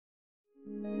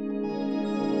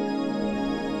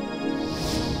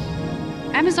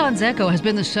Amazon's Echo has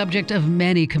been the subject of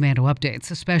many Commando updates,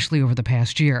 especially over the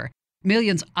past year.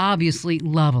 Millions obviously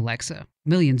love Alexa.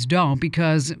 Millions don't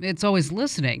because it's always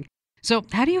listening. So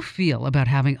how do you feel about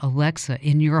having Alexa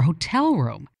in your hotel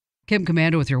room? Kim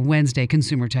Commando with your Wednesday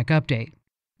Consumer Tech Update.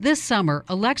 This summer,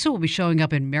 Alexa will be showing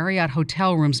up in Marriott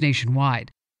hotel rooms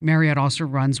nationwide. Marriott also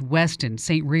runs Westin,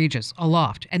 St. Regis,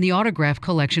 Aloft, and the Autograph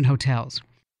Collection hotels.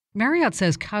 Marriott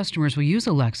says customers will use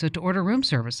Alexa to order room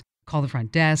service, call the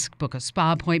front desk, book a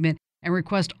spa appointment, and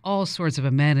request all sorts of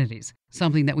amenities,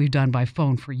 something that we've done by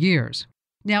phone for years.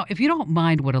 Now, if you don't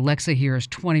mind what Alexa hears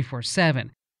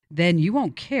 24/7, then you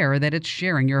won't care that it's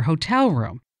sharing your hotel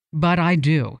room. But I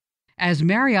do. As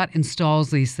Marriott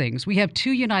installs these things, we have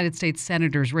 2 United States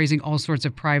senators raising all sorts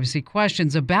of privacy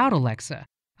questions about Alexa.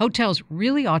 Hotels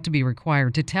really ought to be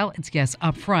required to tell its guests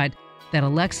up front that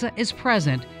Alexa is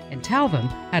present and tell them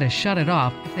how to shut it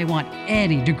off if they want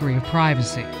any degree of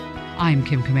privacy. I'm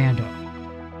Kim Commando.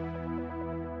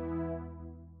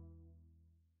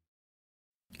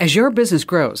 As your business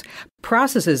grows,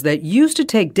 processes that used to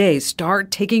take days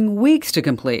start taking weeks to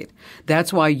complete.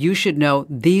 That's why you should know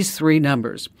these 3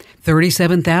 numbers: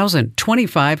 37,000,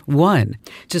 25, 1.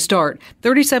 To start,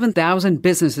 37,000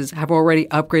 businesses have already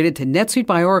upgraded to NetSuite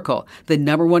by Oracle, the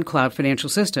 #1 cloud financial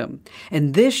system.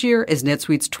 And this year is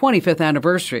NetSuite's 25th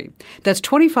anniversary. That's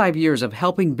 25 years of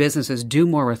helping businesses do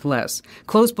more with less,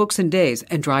 close books in days,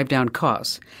 and drive down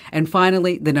costs. And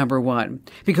finally, the #1.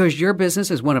 Because your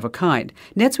business is one of a kind,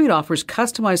 NetSuite offers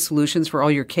customized solutions for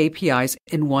all your KPIs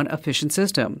in one efficient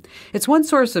system. It's one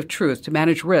source of truth to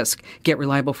manage risk, get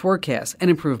reliable forecasts, and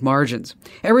improve margins.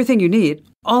 Everything you need,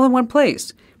 all in one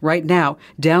place. Right now,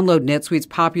 download NetSuite's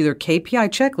popular KPI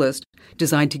checklist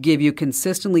designed to give you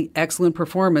consistently excellent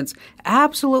performance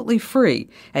absolutely free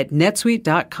at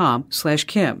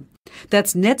netsuite.com/Kim.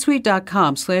 That's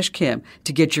netsuite.com/Kim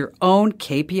to get your own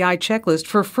KPI checklist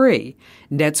for free.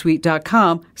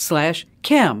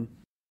 netsuite.com/Kim.